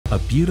A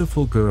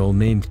beautiful girl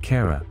named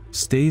Kara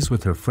stays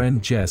with her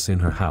friend Jess in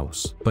her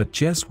house. But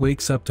Jess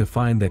wakes up to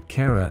find that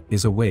Kara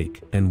is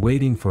awake and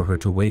waiting for her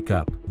to wake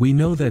up. We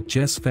know that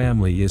Jess'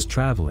 family is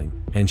traveling,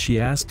 and she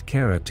asked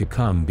Kara to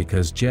come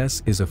because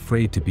Jess is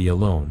afraid to be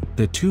alone.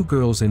 The two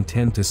girls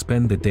intend to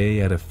spend the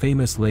day at a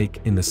famous lake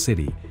in the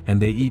city,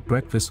 and they eat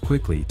breakfast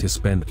quickly to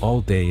spend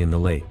all day in the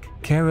lake.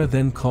 Kara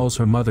then calls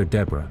her mother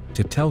Deborah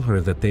to tell her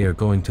that they are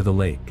going to the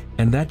lake,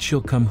 and that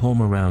she'll come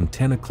home around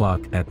 10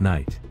 o'clock at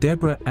night.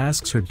 Deborah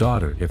asks her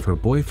daughter if her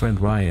boyfriend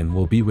Ryan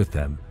will be with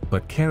them,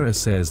 but Kara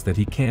says that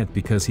he can't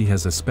because he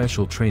has a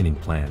special training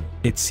plan.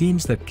 It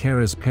seems that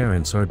Kara's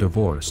parents are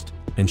divorced,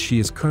 and she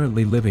is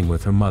currently living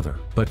with her mother.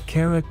 But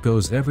Kara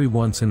goes every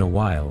once in a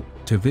while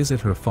to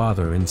visit her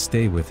father and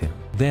stay with him.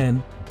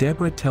 Then,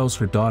 Deborah tells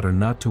her daughter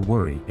not to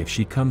worry if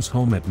she comes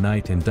home at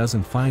night and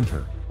doesn't find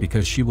her,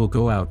 because she will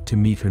go out to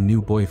meet her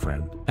new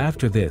boyfriend.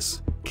 After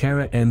this,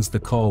 Kara ends the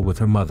call with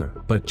her mother,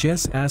 but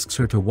Jess asks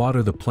her to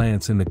water the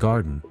plants in the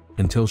garden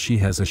until she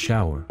has a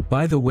shower.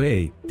 By the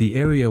way, the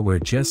area where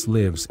Jess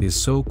lives is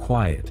so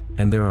quiet,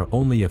 and there are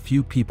only a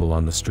few people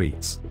on the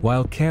streets.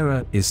 While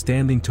Kara is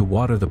standing to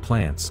water the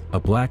plants, a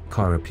black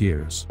car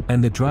appears,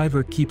 and the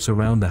driver keeps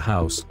around the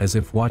house as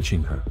if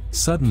watching her.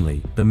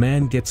 Suddenly, the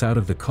man gets out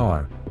of the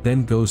car,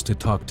 then goes to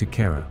talk to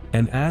Kara,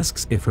 and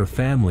asks if her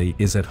family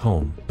is at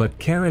home. But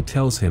Kara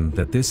tells him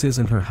that this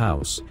isn't her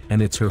house,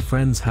 and it's her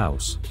friend's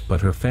house, but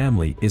her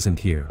family isn't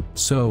here.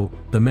 So,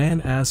 the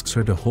man asks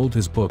her to hold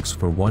his books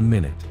for 1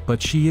 minute,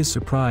 but she is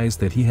surprised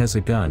that he has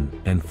a gun,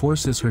 and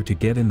forces her to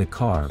get in the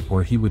car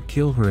or he would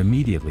kill her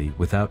immediately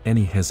without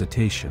any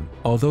hesitation.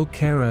 Although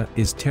Kara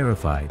is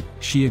terrified,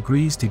 she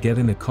agrees to get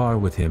in the car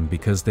with him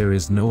because there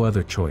is no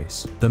other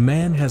choice. The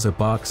man has a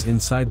box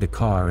inside the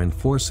car and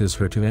forces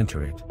her to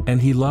enter it,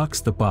 and he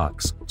locks the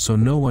box so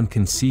no one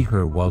can see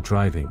her while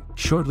driving.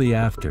 Shortly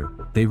after,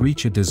 they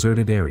reach a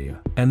deserted area,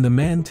 and the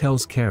man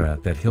tells Kara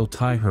that he'll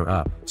tie her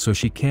up so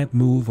she can't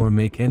move or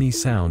make any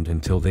sound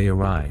until they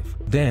arrive.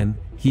 Then,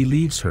 he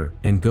leaves her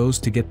and goes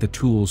to get the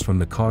tools from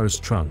the car's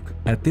trunk.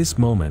 At this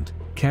moment,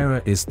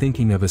 Kara is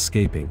thinking of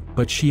escaping,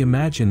 but she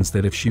imagines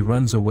that if she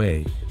runs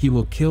away, he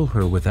will kill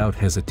her without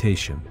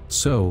hesitation.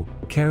 So,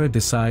 Kara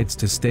decides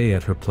to stay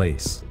at her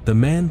place. The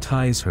man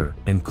ties her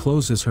and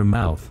closes her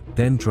mouth,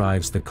 then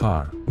drives the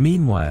car.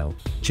 Meanwhile,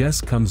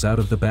 Jess comes out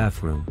of the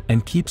bathroom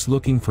and keeps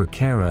looking for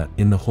Kara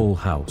in the whole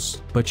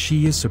house. But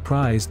she is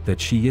surprised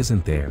that she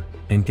isn't there,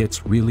 and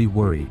gets really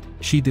worried.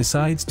 She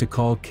decides to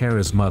call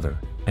Kara's mother,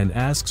 and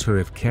asks her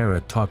if Kara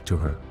talked to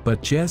her.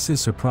 But Jess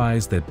is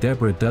surprised that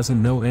Deborah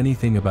doesn't know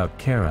anything about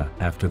Kara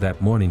after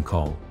that morning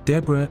call.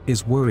 Deborah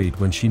is worried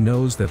when she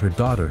knows that her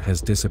daughter has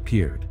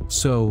disappeared.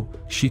 So,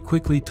 she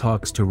quickly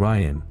talks to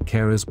Ryan,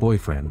 Kara's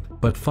boyfriend,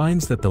 but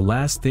finds that the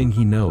last thing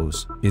he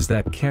knows is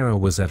that Kara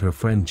was at her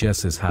friend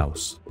Jess's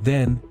house.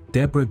 Then,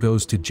 Deborah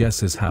goes to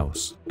Jess's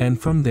house, and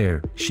from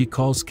there, she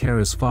calls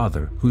Kara's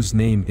father, whose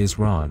name is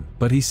Ron,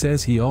 but he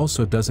says he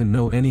also doesn't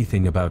know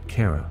anything about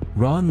Kara.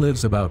 Ron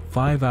lives about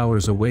 5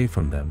 hours away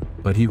from them,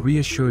 but he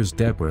reassures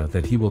Deborah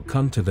that he will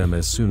come to them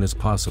as soon as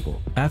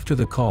possible. After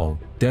the call,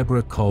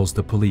 Deborah calls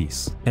the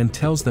police, and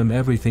tells them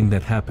everything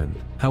that happened.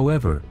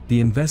 However,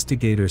 the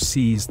investigator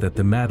sees that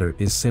the matter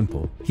is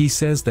simple. He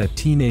says that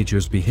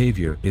teenagers'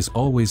 behavior is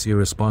always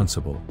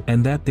irresponsible,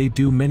 and that they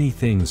do many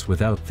things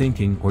without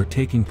thinking or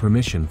taking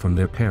permission from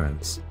their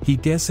parents. He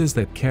guesses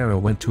that Kara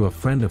went to a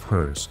friend of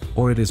hers,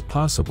 or it is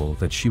possible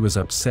that she was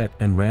upset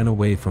and ran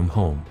away from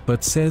home,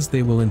 but says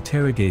they will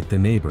interrogate the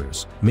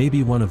neighbors,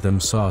 maybe one of them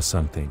saw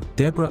something.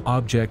 Deborah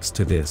objects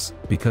to this,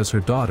 because her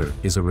daughter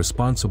is a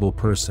responsible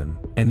person,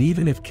 and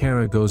even if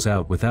Kara goes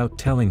out without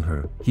telling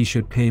her, he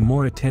should pay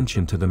more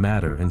attention to the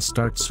matter and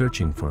start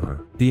searching for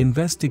her. The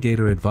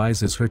investigator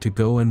advises her to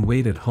go and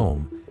wait at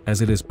home,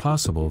 as it is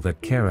possible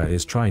that Kara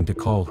is trying to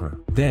call her.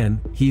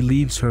 Then, he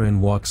leaves her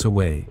and walks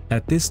away.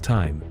 At this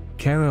time,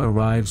 Kara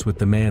arrives with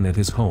the man at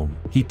his home.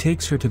 He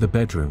takes her to the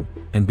bedroom,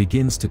 and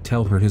begins to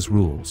tell her his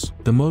rules.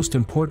 The most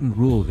important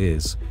rule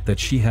is that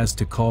she has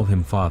to call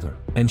him father,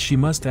 and she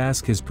must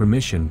ask his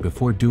permission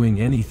before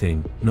doing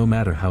anything, no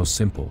matter how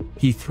simple.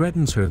 He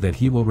threatens her that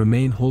he will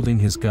remain holding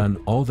his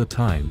gun all the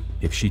time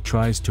if she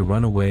tries to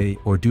run away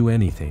or do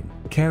anything.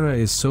 Kara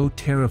is so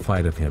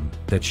terrified of him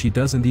that she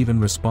doesn't even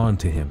respond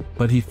to him,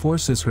 but he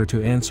forces her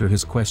to answer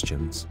his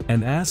questions,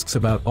 and asks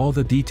about all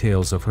the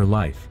details of her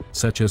life,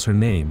 such as her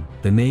name,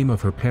 the name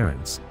of her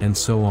parents, and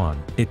so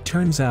on. It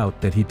turns out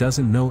that he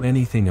doesn't know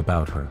anything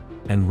about her,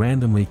 and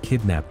randomly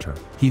kidnapped her.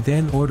 He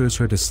then orders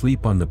her to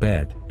sleep on the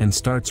bed, and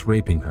starts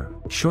raping her.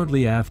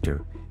 Shortly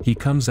after, he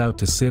comes out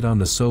to sit on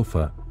the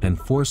sofa, and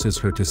forces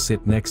her to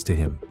sit next to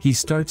him. He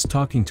starts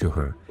talking to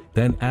her,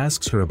 then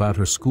asks her about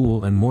her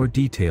school and more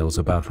details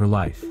about her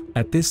life.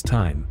 At this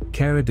time,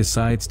 Kara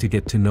decides to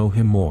get to know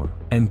him more,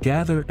 and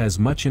gather as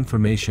much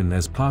information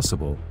as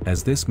possible,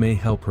 as this may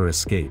help her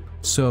escape.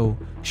 So,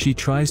 she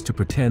tries to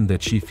pretend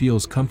that she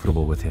feels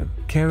comfortable with him.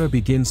 Kara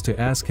begins to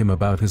ask him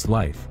about his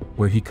life,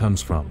 where he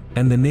comes from,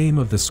 and the name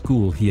of the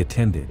school he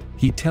attended.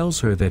 He tells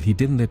her that he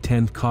didn't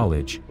attend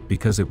college,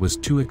 because it was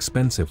too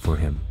expensive for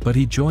him, but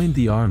he joined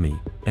the army,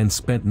 and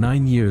spent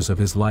 9 years of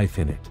his life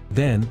in it.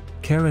 Then,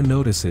 Kara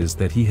notices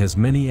that he has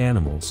many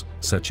animals,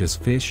 such as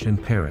fish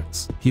and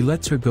parrots. He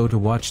lets her go to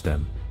watch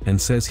them, and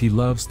says he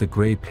loves the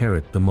gray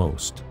parrot the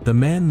most. The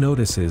man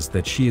notices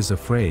that she is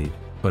afraid,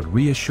 but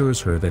reassures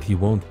her that he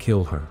won't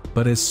kill her.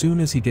 But as soon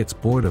as he gets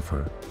bored of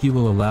her, he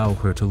will allow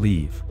her to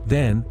leave.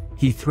 Then,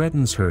 he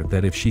threatens her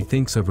that if she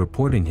thinks of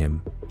reporting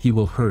him, he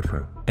will hurt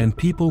her, and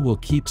people will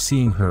keep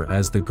seeing her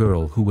as the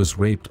girl who was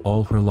raped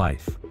all her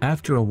life.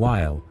 After a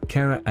while,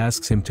 Kara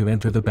asks him to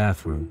enter the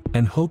bathroom,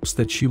 and hopes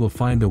that she will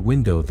find a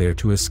window there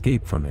to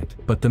escape from it.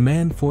 But the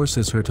man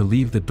forces her to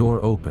leave the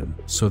door open,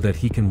 so that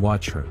he can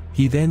watch her.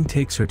 He then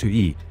takes her to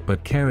eat,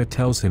 but Kara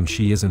tells him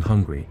she isn't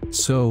hungry.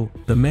 So,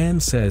 the man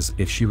says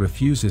if she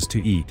refuses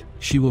to eat,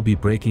 she will be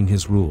breaking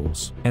his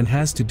rules, and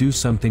has to do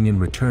something in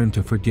return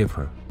to forgive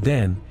her.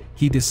 Then,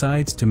 he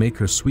decides to make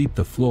her sweep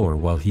the floor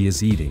while he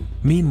is eating.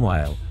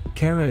 Meanwhile,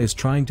 Kara is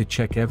trying to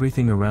check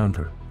everything around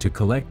her, to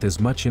collect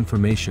as much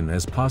information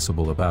as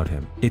possible about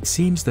him. It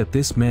seems that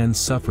this man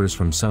suffers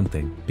from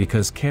something,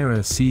 because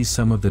Kara sees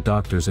some of the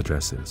doctor's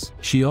addresses.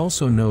 She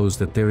also knows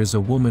that there is a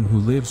woman who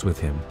lives with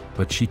him,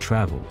 but she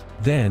traveled.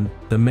 Then,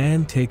 the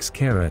man takes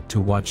Kara to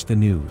watch the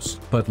news,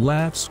 but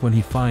laughs when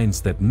he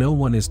finds that no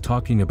one is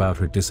talking about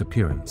her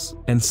disappearance,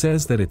 and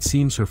says that it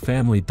seems her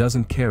family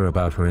doesn't care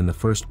about her in the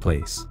first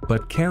place.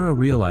 But Kara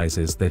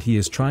realizes that he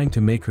is trying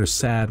to make her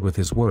sad with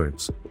his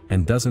words,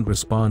 and doesn't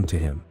respond to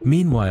him.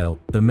 Meanwhile,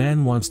 the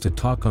man wants to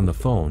talk on the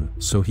phone,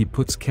 so he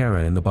puts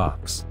Kara in the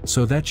box,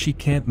 so that she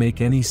can't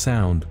make any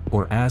sound,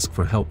 or ask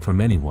for help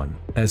from anyone.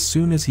 As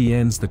soon as he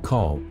ends the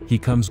call, he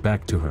comes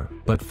back to her,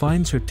 but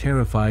finds her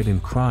terrified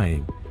and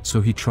crying,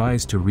 so he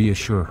tries to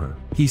reassure her.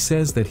 He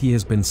says that he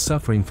has been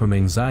suffering from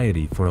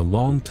anxiety for a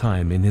long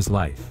time in his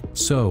life,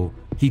 so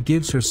he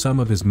gives her some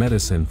of his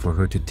medicine for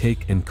her to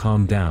take and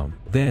calm down.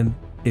 Then,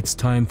 it's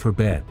time for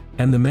bed,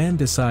 and the man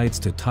decides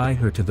to tie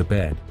her to the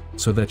bed,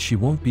 so that she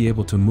won't be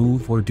able to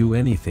move or do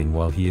anything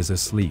while he is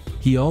asleep.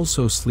 He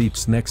also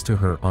sleeps next to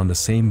her on the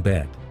same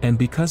bed, and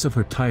because of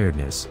her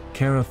tiredness,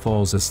 Kara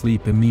falls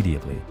asleep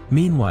immediately.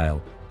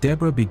 Meanwhile,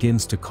 Deborah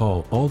begins to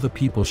call all the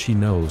people she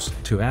knows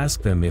to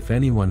ask them if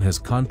anyone has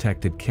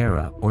contacted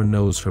Kara or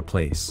knows her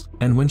place.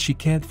 And when she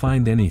can't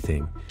find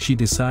anything, she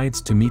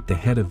decides to meet the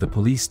head of the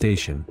police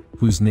station,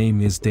 whose name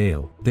is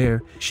Dale.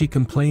 There, she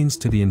complains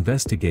to the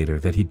investigator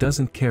that he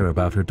doesn't care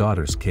about her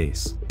daughter's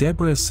case.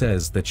 Deborah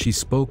says that she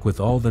spoke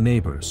with all the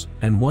neighbors,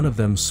 and one of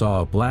them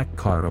saw a black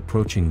car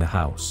approaching the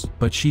house.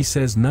 But she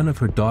says none of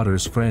her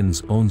daughter's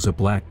friends owns a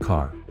black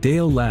car.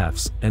 Dale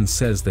laughs and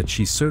says that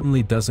she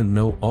certainly doesn't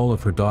know all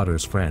of her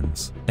daughter's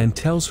friends, and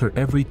tells her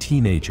every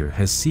teenager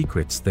has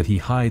secrets that he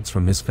hides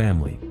from his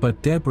family.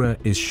 But Deborah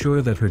is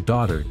sure that her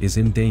daughter is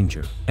in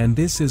danger, and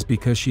this is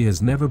because she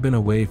has never been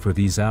away for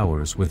these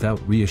hours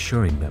without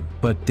reassuring them.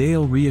 But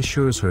Dale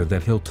reassures her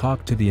that he'll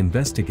talk to the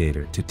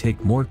investigator to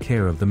take more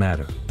care of the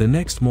matter. The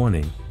next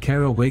morning,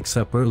 Kara wakes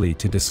up early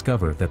to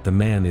discover that the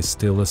man is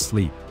still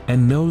asleep,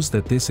 and knows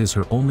that this is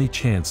her only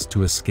chance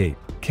to escape.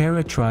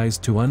 Kara tries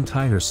to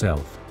untie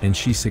herself, and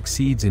she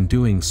succeeds in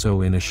doing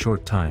so in a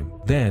short time.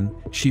 Then,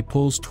 she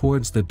pulls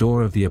towards the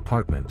door of the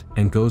apartment,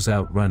 and goes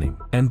out running.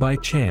 And by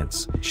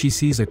chance, she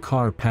sees a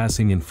car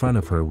passing in front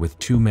of her with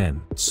two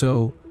men.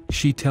 So,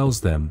 she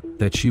tells them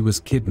that she was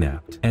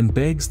kidnapped, and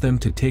begs them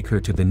to take her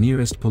to the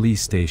nearest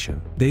police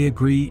station. They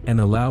agree and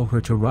allow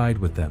her to ride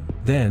with them.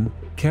 Then,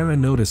 Kara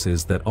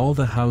notices that all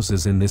the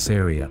houses in this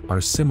area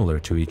are similar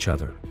to each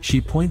other.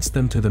 She points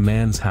them to the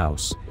man's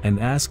house, and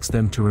asks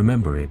them to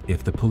remember it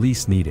if the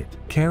police need it.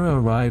 Kara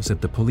arrives at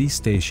the police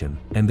station,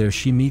 and there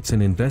she meets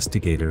an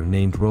investigator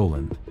named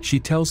Roland. She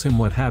tells him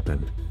what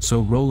happened,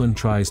 so Roland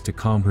tries to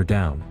calm her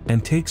down,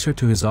 and takes her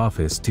to his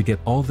office to get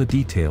all the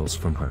details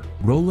from her.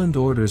 Roland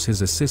orders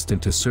his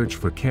assistant to search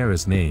for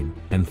Kara's name,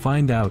 and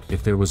find out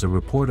if there was a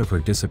report of her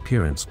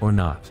disappearance or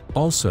not.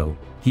 Also,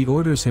 he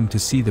orders him to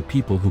see the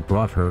people who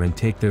brought her and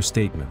take their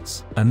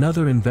statements.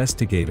 Another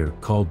investigator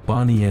called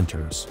Bonnie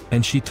enters,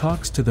 and she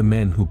talks to the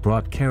men who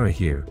brought Kara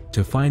here,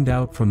 to find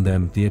out from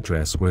them the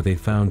address where they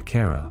found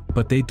Kara,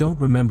 but they don't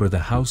remember the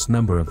house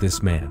number of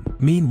this man.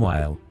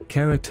 Meanwhile,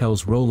 Kara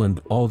tells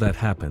Roland all that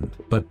happened,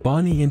 but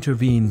Bonnie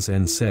intervenes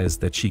and says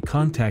that she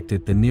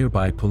contacted the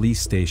nearby police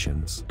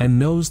stations, and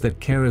knows that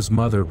Kara's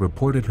mother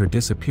reported her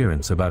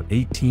disappearance about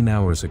 18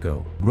 hours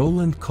ago.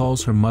 Roland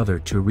calls her mother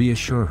to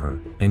reassure her,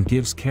 and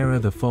gives Kara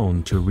the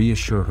phone to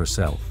reassure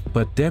herself.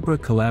 But Deborah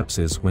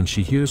collapses when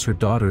she hears her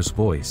daughter's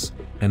voice,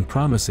 and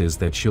promises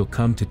that she'll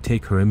come to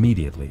take her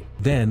immediately.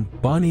 Then,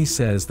 Bonnie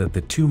says that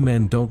the two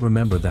men don't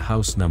remember the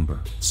house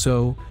number,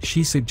 so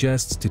she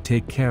suggests to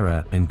take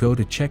Kara and go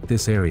to check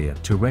this area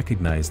to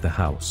recognize the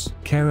house.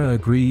 Kara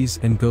agrees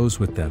and goes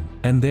with them,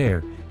 and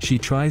there, she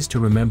tries to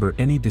remember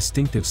any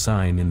distinctive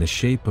sign in the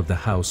shape of the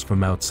house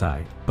from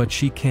outside, but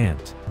she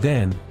can't.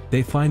 Then,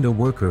 they find a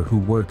worker who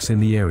works in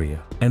the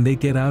area, and they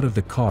get out of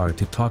the car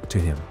to talk to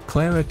him.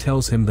 Clara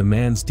tells him the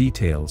man's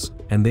details,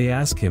 and they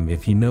ask him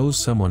if he knows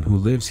someone who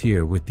lives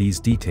here with these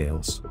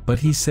details. But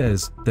he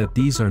says that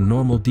these are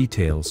normal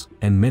details,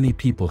 and many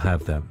people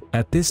have them.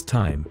 At this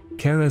time,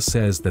 Kara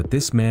says that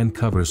this man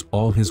covers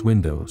all his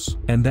windows,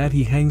 and that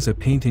he hangs a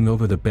painting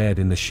over the bed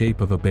in the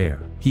shape of a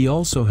bear. He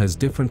also has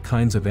different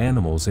kinds of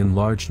animals in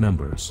large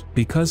numbers.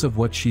 Because of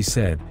what she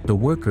said, the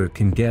worker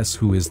can guess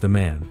who is the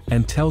man,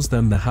 and tells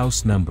them the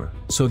house number.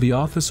 So the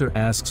officer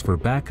asks for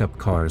backup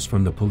cars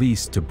from the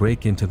police to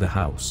break into the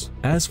house.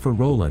 As for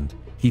Roland,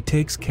 he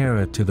takes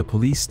Kara to the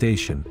police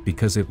station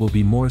because it will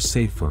be more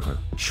safe for her.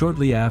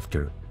 Shortly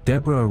after,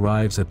 Deborah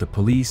arrives at the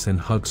police and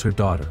hugs her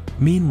daughter.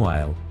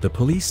 Meanwhile, the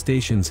police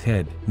station's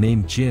head,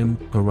 named Jim,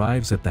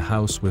 arrives at the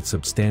house with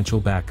substantial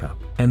backup.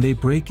 And they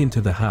break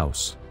into the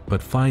house,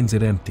 but finds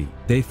it empty.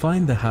 They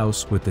find the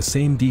house with the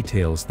same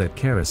details that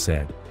Kara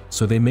said,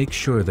 so they make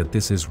sure that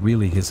this is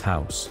really his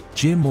house.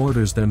 Jim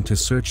orders them to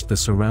search the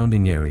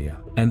surrounding area,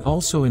 and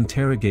also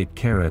interrogate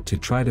Kara to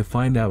try to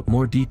find out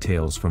more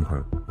details from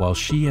her, while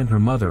she and her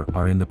mother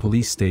are in the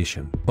police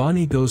station.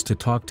 Bonnie goes to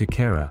talk to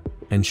Kara,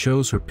 and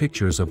shows her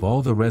pictures of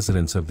all the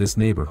residents of this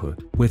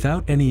neighborhood.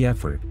 Without any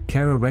effort,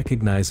 Kara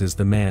recognizes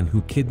the man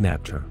who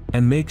kidnapped her,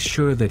 and makes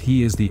sure that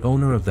he is the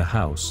owner of the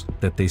house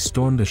that they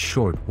stormed a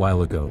short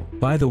while ago.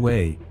 By the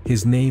way,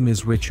 his name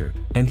is Richard,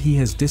 and he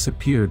has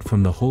disappeared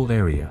from the whole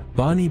area.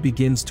 Bonnie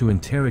begins to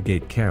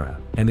interrogate Kara,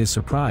 and is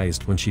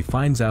surprised when she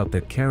finds out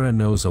that Kara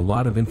knows a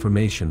lot of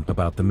information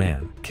about the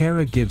man.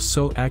 Kara gives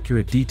so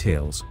accurate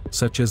details,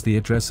 such as the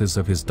addresses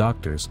of his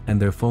doctors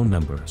and their phone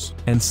numbers,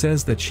 and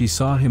says that she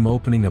saw him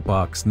opening a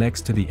box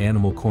next to the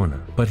animal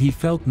corner. But he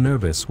felt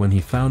nervous when he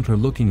found her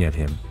looking at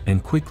him,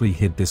 and quickly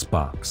hid this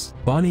box.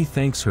 Bonnie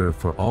thanks her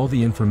for all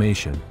the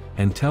information,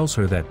 and tells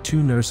her that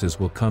 2 nurses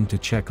will come to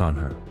check on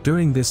her.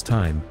 During this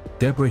time,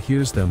 Deborah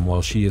hears them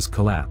while she is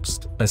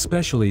collapsed,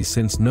 especially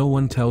since no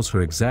one tells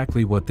her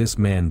exactly what this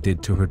man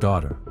did to her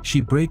daughter. She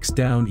breaks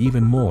down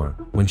even more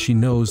when she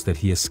knows that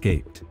he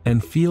escaped,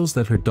 and feels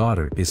that her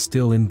daughter is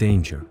still in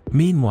danger.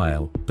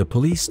 Meanwhile, the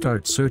police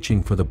start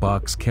searching for the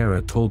box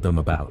Kara told them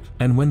about,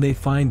 and when they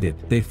find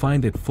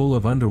it full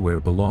of underwear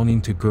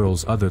belonging to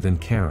girls other than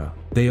Kara.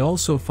 They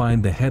also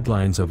find the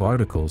headlines of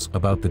articles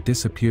about the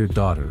disappeared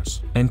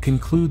daughters, and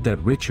conclude that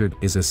Richard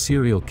is a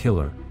serial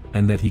killer,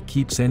 and that he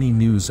keeps any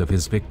news of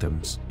his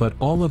victims. But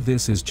all of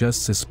this is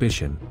just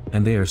suspicion,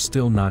 and they are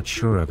still not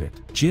sure of it.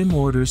 Jim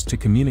orders to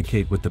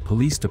communicate with the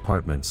police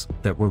departments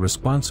that were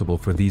responsible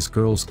for these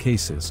girls'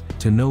 cases,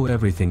 to know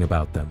everything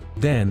about them.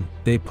 Then,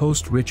 they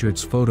post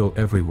Richard's photo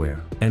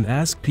everywhere, and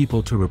ask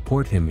people to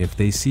report him if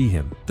they see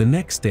him. The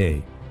next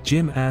day,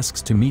 Jim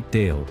asks to meet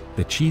Dale,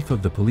 the chief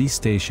of the police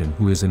station,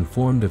 who is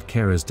informed of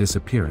Kara's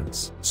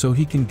disappearance, so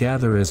he can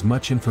gather as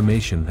much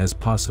information as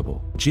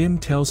possible. Jim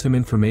tells him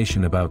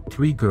information about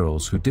 3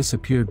 girls who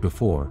disappeared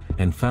before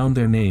and found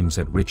their names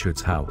at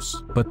Richard's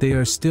house. But they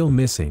are still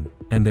missing,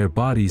 and their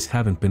bodies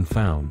haven't been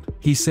found.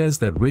 He says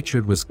that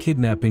Richard was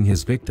kidnapping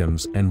his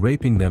victims and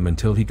raping them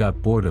until he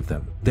got bored of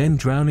them, then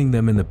drowning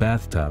them in the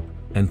bathtub,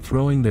 and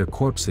throwing their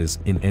corpses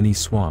in any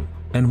swamp.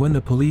 And when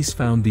the police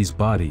found these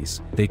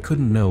bodies, they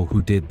couldn't know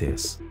who did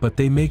this. But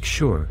they make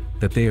sure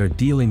that they are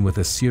dealing with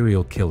a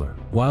serial killer.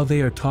 While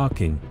they are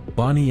talking,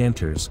 Bonnie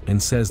enters and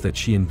says that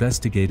she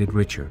investigated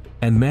Richard,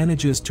 and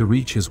manages to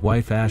reach his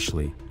wife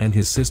Ashley and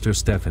his sister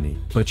Stephanie,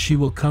 but she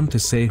will come to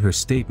say her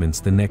statements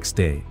the next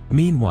day.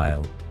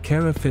 Meanwhile,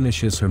 Kara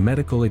finishes her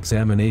medical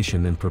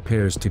examination and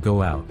prepares to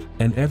go out,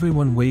 and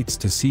everyone waits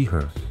to see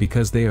her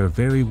because they are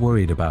very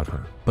worried about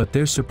her. But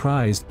they're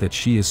surprised that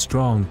she is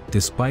strong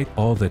despite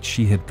all that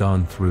she had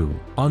gone through.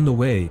 On the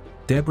way,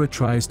 Deborah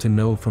tries to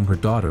know from her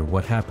daughter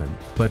what happened,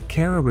 but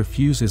Kara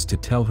refuses to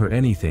tell her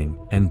anything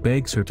and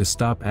begs her to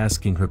stop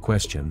asking her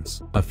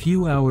questions. A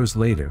few hours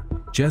later,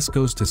 Jess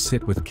goes to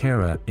sit with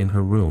Kara in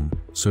her room,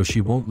 so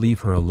she won't leave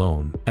her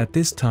alone. At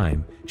this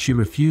time, she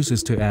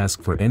refuses to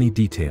ask for any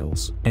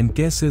details, and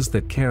guesses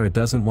that Kara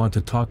doesn't want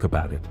to talk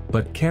about it.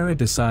 But Kara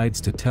decides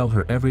to tell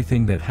her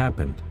everything that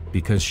happened,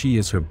 because she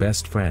is her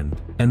best friend,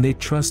 and they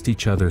trust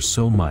each other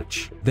so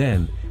much.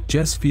 Then,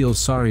 Jess feels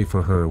sorry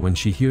for her when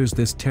she hears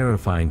this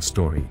terrifying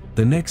story.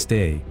 The next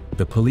day,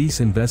 the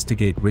police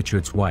investigate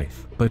Richard's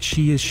wife, but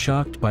she is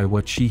shocked by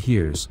what she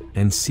hears,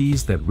 and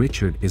sees that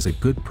Richard is a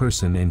good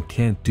person and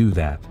can't do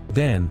that.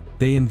 Then,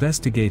 they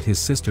investigate his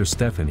sister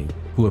Stephanie,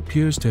 who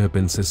appears to have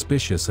been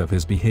suspicious of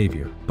his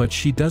behavior, but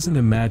she doesn't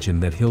imagine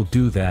that he'll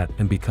do that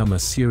and become a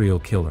serial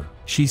killer.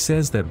 She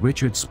says that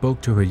Richard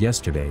spoke to her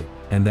yesterday,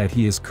 and that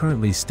he is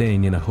currently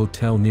staying in a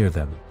hotel near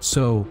them.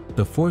 So,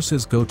 the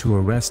forces go to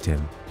arrest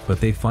him, but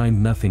they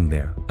find nothing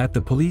there. At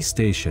the police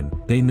station,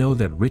 they know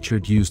that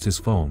Richard used his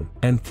phone,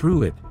 and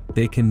through it,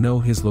 they can know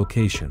his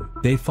location.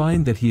 They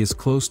find that he is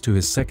close to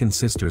his second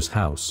sister's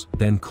house,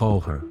 then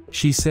call her.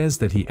 She says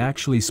that he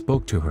actually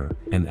spoke to her,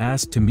 and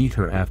asked to meet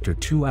her after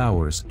 2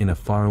 hours in a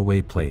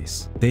faraway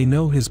place. They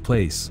know his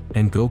place,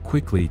 and go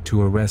quickly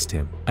to arrest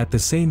him. At the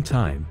same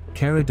time,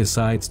 Kara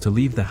decides to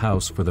leave the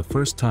house for the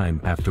first time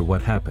after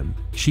what happened.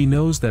 She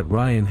knows that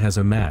Ryan has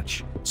a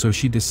match, so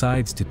she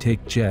decides to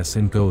take Jess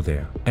and go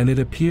there. And it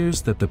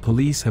appears that the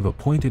police have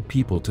appointed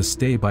people to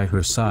stay by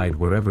her side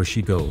wherever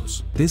she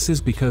goes. This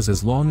is because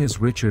as long as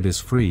Richard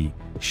is free,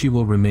 she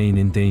will remain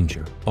in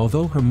danger.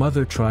 Although her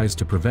mother tries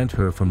to prevent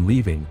her from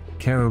leaving,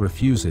 Kara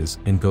refuses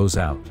and goes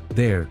out.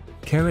 There,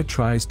 Kara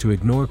tries to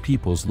ignore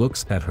people's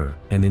looks at her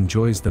and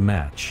enjoys the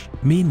match.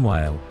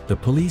 Meanwhile, the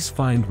police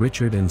find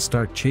Richard and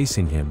start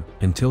chasing him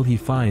until he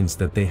finds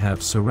that they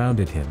have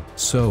surrounded him.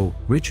 So,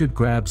 Richard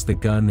grabs the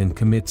gun and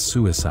commits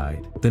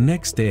suicide. The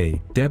next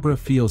day, Deborah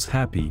feels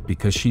happy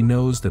because she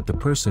knows that the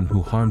person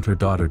who harmed her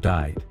daughter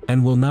died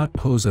and will not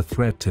pose a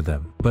threat to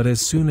them. But as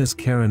soon as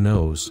Kara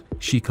knows,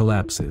 she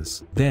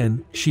collapses.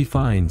 Then, she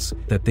finds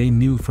that they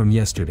knew from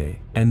yesterday,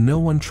 and no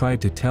one tried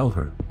to tell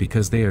her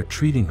because they are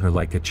treating her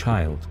like a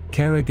child.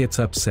 Kara gets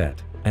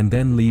upset, and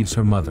then leaves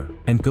her mother,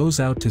 and goes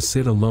out to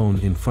sit alone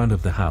in front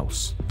of the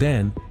house.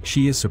 Then,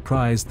 she is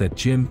surprised that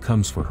Jim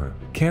comes for her.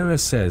 Kara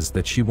says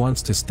that she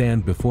wants to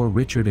stand before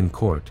Richard in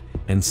court,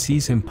 and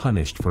sees him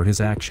punished for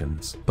his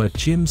actions. But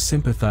Jim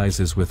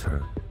sympathizes with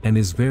her, and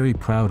is very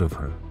proud of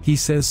her. He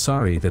says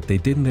sorry that they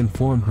didn't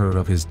inform her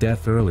of his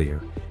death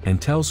earlier, and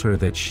tells her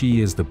that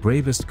she is the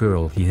bravest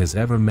girl he has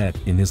ever met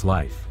in his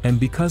life. And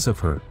because of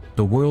her,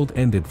 the world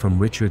ended from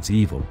Richard's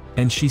evil,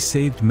 and she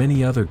saved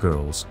many other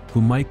girls,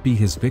 who might be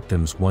his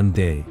victims one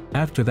day.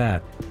 After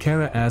that,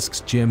 Kara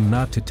asks Jim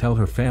not to tell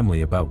her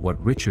family about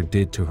what Richard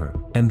did to her,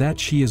 and that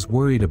she is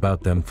worried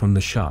about them from the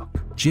shock.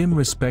 Jim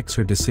respects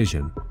her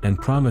decision, and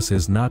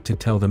promises not to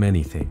tell them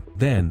anything.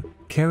 Then,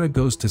 Kara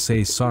goes to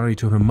say sorry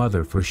to her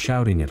mother for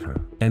shouting at her,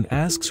 and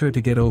asks her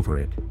to get over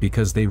it,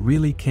 because they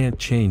really can't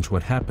change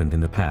what happened in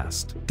the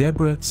past.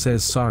 Deborah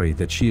says sorry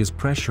that she is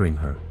pressuring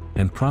her,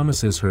 and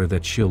promises her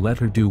that she'll let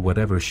her do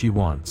whatever she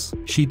wants.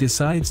 She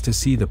decides to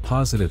see the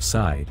positive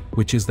side,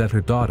 which is that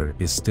her daughter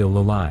is still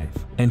alive,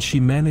 and she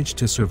managed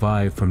to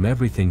survive from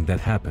everything that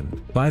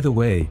happened. By the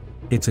way,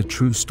 it's a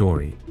true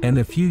story. And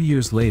a few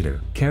years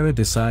later, Kara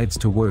decides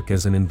to work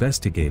as an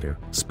investigator,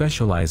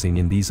 specializing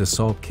in these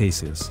assault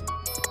cases.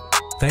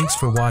 Thanks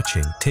for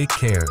watching, take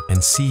care,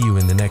 and see you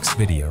in the next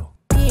video.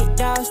 Big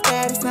dog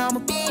status, I'm a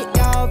big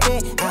dog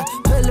vet. I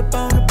pull up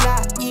on